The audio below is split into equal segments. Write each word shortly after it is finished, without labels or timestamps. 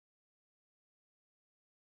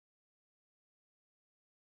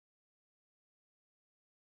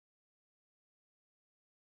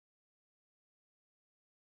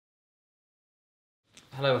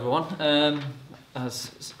Hello everyone.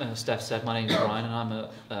 As Steph said, my name is Brian and I'm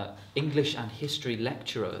a English and History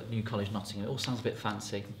lecturer at New College, Nottingham. It all sounds a bit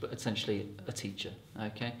fancy, but essentially a teacher.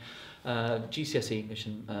 Okay, GCSE English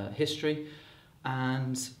and History.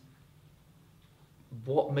 And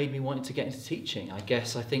what made me want to get into teaching? I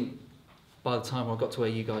think by the time I got to where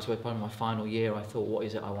you guys were, probably my final year, I thought, what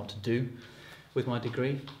is it I want to do with my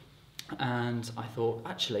degree? And I thought,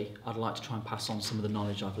 actually, I'd like to try and pass on some of the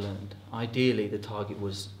knowledge I've learned. Ideally, the target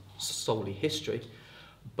was solely history,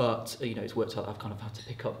 but it's worked out that I've kind of had to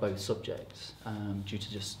pick up both subjects due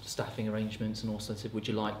to just staffing arrangements, and also said, would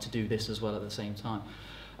you like to do this as well at the same time?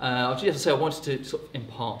 I just have to say, I wanted to sort of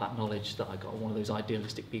impart that knowledge that I got. One of those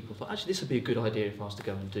idealistic people thought, actually, this would be a good idea if I was to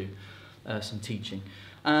go and do some teaching.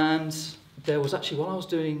 And there was actually, while I was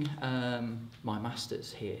doing my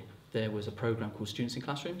master's here, there was a program called Students in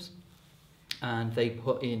Classrooms. And they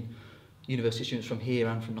put in university students from here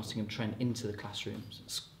and from Nottingham Trent into the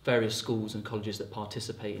classrooms, various schools and colleges that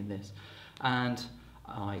participate in this. And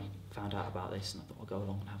I found out about this and I thought I'll go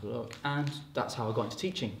along and have a look. And that's how I got into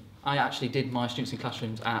teaching. I actually did my students in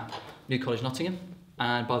classrooms at New College, Nottingham.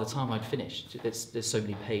 And by the time I'd finished, there's so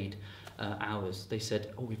many paid hours, they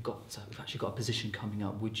said, oh, we've actually got a position coming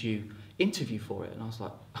up, would you interview for it? And I was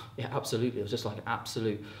like, yeah, absolutely. It was just like an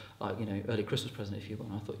absolute, early Christmas present, if you will.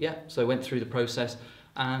 And I thought, yeah. So I went through the process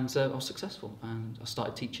and I was successful. And I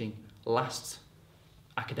started teaching last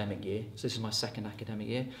academic year. So this is my second academic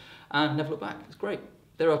year. And never looked back. It's great.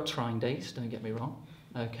 There are trying days, don't get me wrong.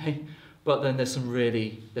 Okay. But then there's some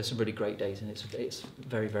really great days, and it's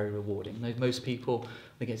very, very rewarding. Most people,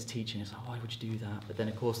 they get to teaching, it's like, why would you do that? But then,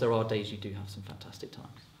 of course, there are days you do have some fantastic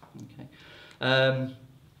times. Okay.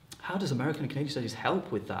 How does American and Canadian Studies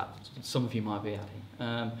help with that? Some of you might be asking.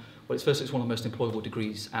 Well, it's one of the most employable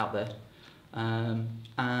degrees out there.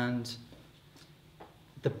 And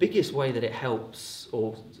the biggest way that it helps,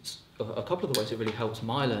 or a couple of the ways it really helps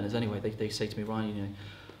my learners anyway, they say to me, Ryan,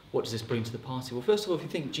 what does this bring to the party? Well, first of all, if you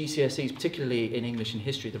think GCSEs, particularly in English and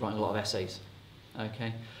history, they're writing a lot of essays,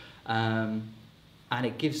 okay? And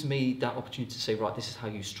it gives me that opportunity to say, right, this is how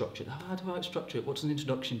you structure it. How do I structure it? What does an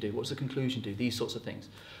introduction do? What does a conclusion do? These sorts of things.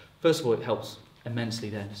 First of all, it helps immensely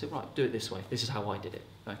then to say, right, do it this way. This is how I did it,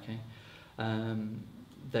 okay?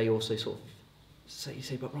 They also sort of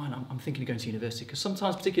say, but Ryan, I'm thinking of going to university, because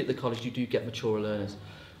sometimes, particularly at the college, you do get mature learners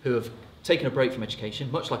who have taken a break from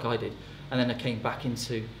education, much like I did, and then they've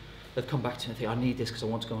come back to me and think, I need this because I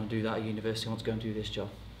want to go and do that at university, I want to go and do this job.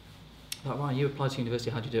 Like, Ryan, you applied to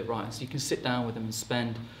university, how do you do it right? And so you can sit down with them and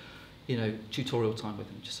spend, tutorial time with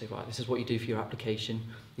them. Just say, right, this is what you do for your application.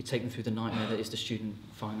 You take them through the nightmare that is the student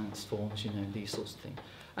finance forms, these sorts of things.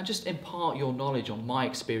 And just impart your knowledge on my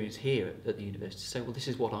experience here at the university. Say, well, this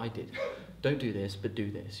is what I did. Don't do this, but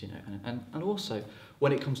do this, And also,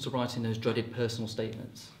 when it comes to writing those dreaded personal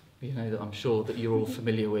statements, that I'm sure that you're all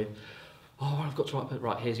familiar with. Oh, I've got to write,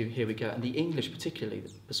 right, here we go. And the English, particularly, the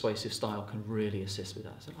persuasive style, can really assist with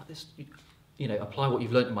that. So like this, apply what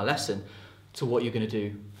you've learned in my lesson to what you're going to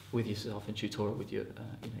do with yourself in tutorial, with your,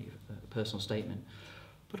 your personal statement.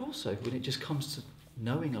 But also, when it just comes to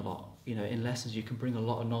knowing a lot, in lessons, you can bring a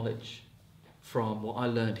lot of knowledge from what I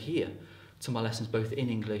learned here to my lessons, both in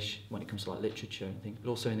English, when it comes to like literature and things, but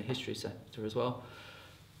also in the history sector as well.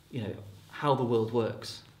 How the world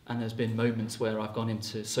works. And there's been moments where I've gone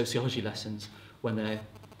into sociology lessons when they're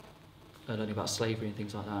learning about slavery and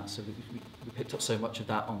things like that. So we picked up so much of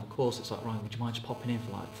that on the course. It's like, Ryan, would you mind just popping in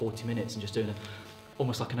for like 40 minutes and just doing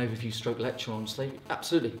almost like an overview stroke lecture on slavery?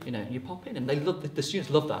 Absolutely, and you pop in, and they love the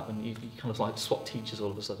students love that when you kind of like swap teachers all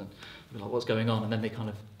of a sudden. You're like, what's going on? And then they kind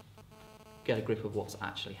of get a grip of what's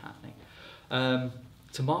actually happening.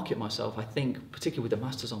 To market myself, I think, particularly with the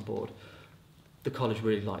masters on board, the college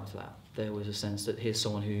really liked that. There was a sense that here's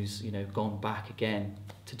someone who's gone back again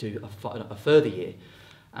to do a further year,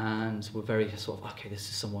 and we're very sort of, okay, this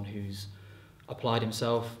is someone who's applied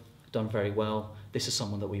himself, done very well. This is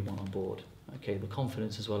someone that we want on board. Okay, the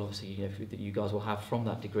confidence as well, obviously, that you guys will have from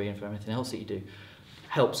that degree and from everything else that you do,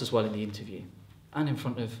 helps as well in the interview and in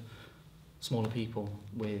front of smaller people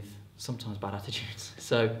with sometimes bad attitudes.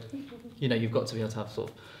 So, you've got to be able to have sort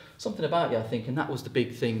of something about you, I think, and that was the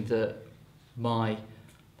big thing that my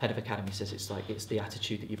head of academy says. It's the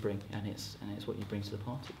attitude that you bring, and it's what you bring to the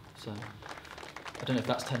party. So I don't know if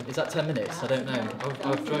that's 10. Is that 10 minutes? I don't know.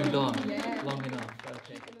 I've droned on long enough.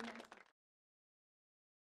 Okay.